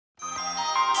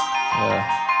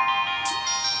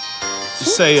You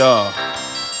say,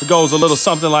 it goes a little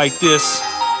something like this.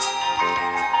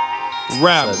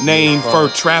 Rap name for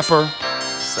trapper.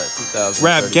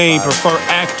 Rap game prefer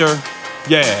actor.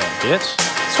 Yeah. Bitch.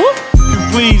 Swoop. You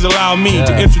please allow me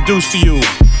to introduce to you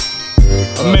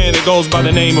a man that goes by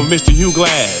the name of Mr. Hugh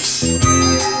Glass.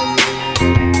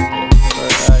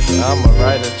 I'm a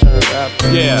writer turned rapper.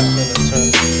 Yeah.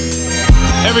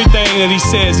 Everything that he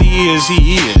says he is,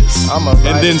 he is. I'm a writer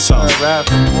and then some.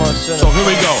 Rapper, so here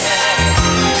we go.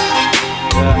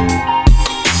 Yeah.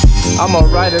 I'm a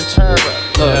writer turned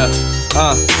rapper.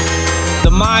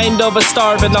 The mind of a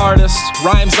starving artist,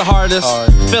 rhymes the hardest.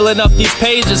 Filling up these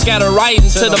pages, gotta write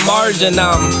into the margin.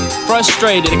 I'm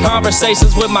frustrated,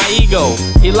 conversations with my ego.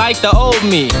 He like the old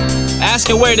me,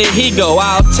 asking where did he go?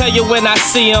 I'll tell you when I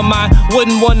see him, I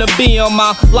wouldn't wanna be him.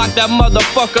 I'll lock that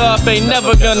motherfucker up, ain't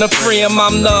never gonna free him.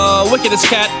 I'm the wickedest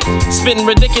cat, spitting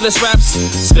ridiculous raps,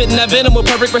 spitting that venom with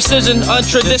perfect precision,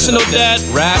 untraditional dad.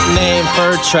 Rap name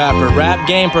for trapper, rap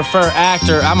game prefer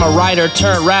actor. I'm a writer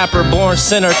turned rapper, born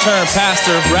sinner turned pastor.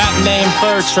 Rap name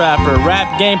for trapper,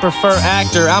 rap game prefer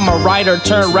actor. I'm a writer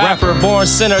turned rapper, born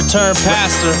sinner turned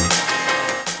pastor.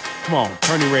 Come on,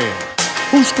 T.Torney Red.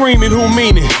 Who screaming, who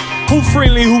meaning? Who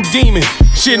friendly, who demon?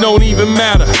 Shit don't even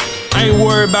matter. I ain't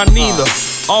worried about neither.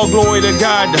 All glory to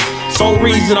God, the sole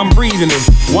reason I'm breathing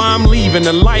it. Why I'm leaving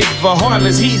the life of a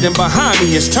heartless heathen behind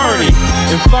me is turning.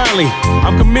 And finally,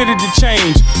 I'm committed to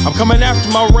change. I'm coming after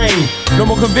my reign. No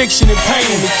more conviction and pain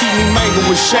to keep me mangled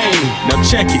with shame. Now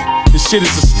check it. This shit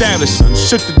is established.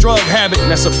 Shook the drug habit,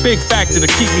 and that's a big factor to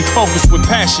keep me focused with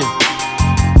passion.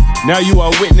 Now you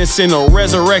are witnessing a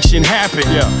resurrection happen.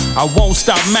 I won't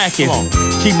stop macking.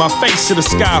 Keep my face to the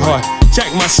sky high.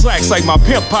 Check my slacks like my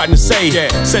pimp partner say.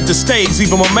 Set the stage,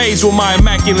 leave 'em amazed with my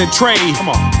immaculate trade.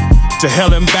 To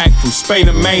hell and back from Spain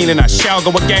to Maine, and I shall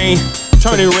go again.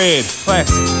 T.Torney Red,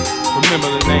 classic.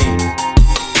 Remember the name.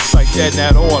 It's like that in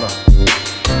that order.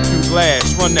 Hugh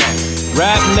Glass, run that.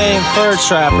 Rap name for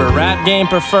trapper, rap game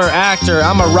prefer actor.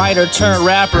 I'm a writer turned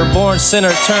rapper, born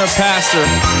sinner turned pastor.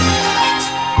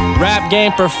 Rap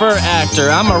game prefer actor.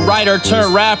 I'm a writer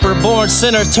turned rapper, born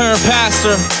sinner turned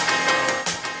pastor.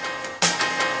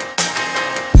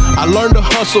 I learned to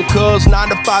hustle cause 9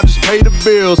 to 5 just pay the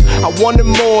bills. I wanted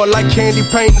more like candy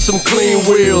paint and some clean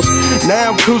wheels. Now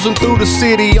I'm cruising through the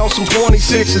city on some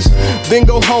 26s. Then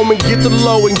go home and get to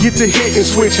low and get to hitting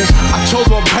switches. I chose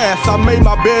my path, I made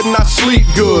my bed and I sleep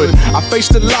good. I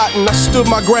faced a lot and I stood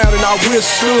my ground and I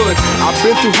withstood. I've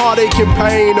been through heartache and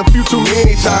pain a few too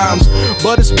many times,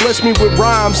 but it's blessed me with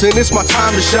rhymes and it's my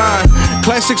time to shine.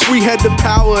 ClassiX, we had the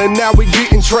power and now we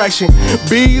getting traction.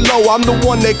 Below, I'm the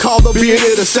one they call the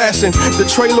bearded assassin. The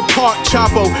trailer park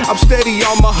Chapo, I'm steady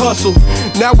on my hustle.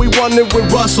 Now we running with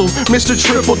Russell, Mr.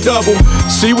 Triple Double.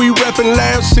 See, we reppin'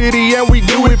 Loud City and we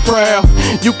do it proud.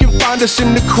 You can find us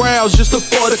in the crowds just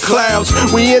for the clouds.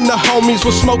 We in the homies,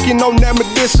 we're smoking on that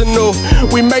medicinal.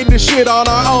 We made this shit on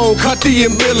our own, cut the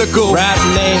umbilical. Rap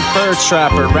name for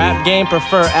trapper, rap game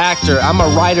prefer actor. I'm a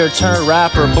writer turned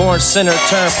rapper, born sinner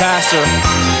turned pastor.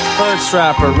 First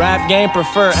rapper, rap game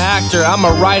prefer actor. I'm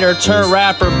a writer turned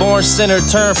rapper, born sinner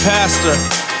turned pastor.